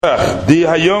The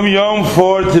Hayom Yom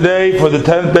for today, for the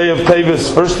 10th day of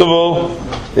Tevis. First of all,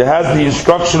 it has the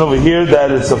instruction over here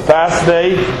that it's a fast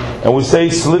day, and we say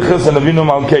Slichas and Avinu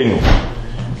Malkeinu.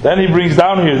 Then he brings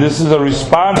down here, this is a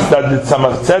response that the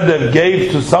Tzemach Tzedek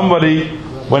gave to somebody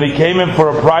when he came in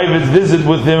for a private visit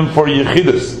with him for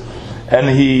Yechidus. And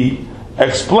he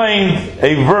explained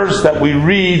a verse that we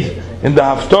read in the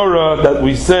Haftorah that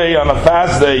we say on a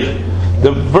fast day.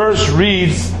 The verse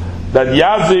reads that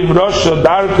Yaziv Rosha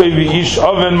Darkei V'ish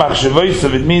Oven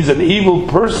Machshavosov. It means an evil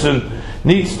person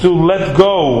needs to let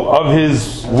go of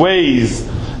his ways,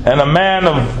 and a man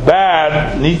of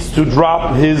bad needs to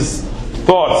drop his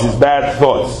thoughts, his bad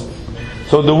thoughts.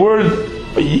 So the word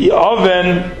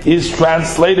Oven is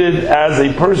translated as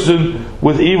a person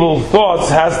with evil thoughts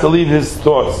has to leave his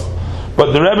thoughts.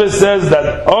 But the Rebbe says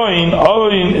that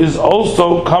Oin is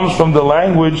also comes from the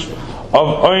language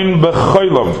of Oin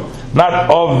B'cholam.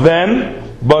 Not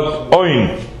Oven, but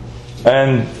Oin.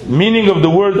 And meaning of the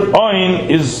word Oin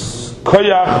is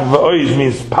Koyach V'oiz,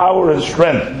 means power and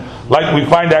strength. Like we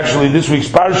find actually this week's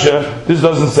Parsha, this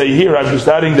doesn't say here, I'm just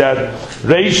adding that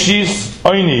Reishis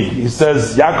Oini. He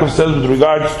says, Yaakov says with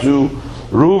regards to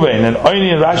Reuven, and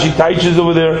Oini and Rashi teaches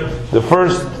over there, the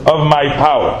first of my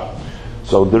power.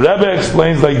 So the Rebbe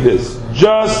explains like this: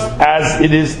 just as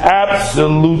it is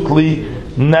absolutely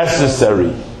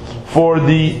necessary for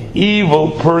the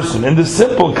evil person, in the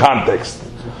simple context,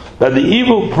 that the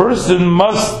evil person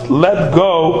must let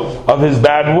go of his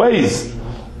bad ways.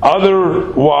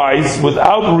 Otherwise,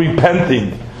 without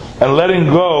repenting and letting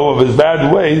go of his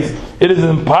bad ways, it is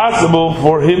impossible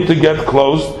for him to get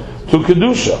close to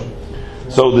Kedusha.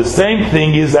 So the same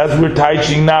thing is as we're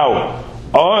teaching now.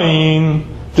 Oin,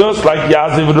 just like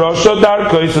Yaziv Rosha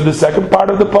Darkei, so the second part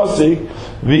of the Pasuk,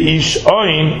 V'ish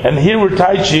Oin, and here we're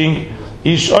teaching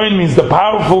Ish Oin means the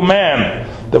powerful man.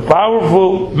 The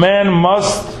powerful man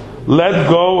must let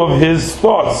go of his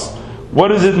thoughts. What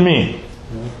does it mean?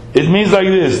 It means like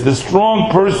this: the strong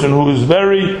person who is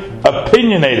very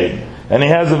opinionated and he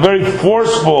has a very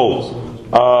forceful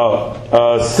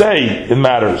say in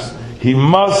matters, he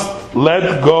must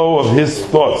let go of his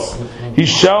thoughts. He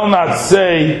shall not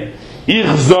say, Ich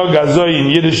zog azoi in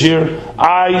Yiddish here,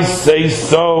 I say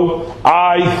so,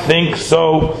 I think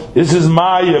so, this is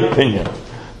my opinion.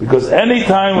 Because any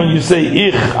time when you say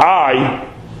ich, I,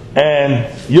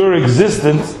 and your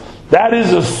existence, that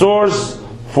is a source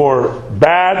for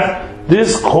bad.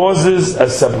 This causes a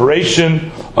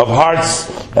separation of hearts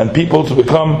and people to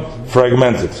become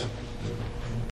fragmented.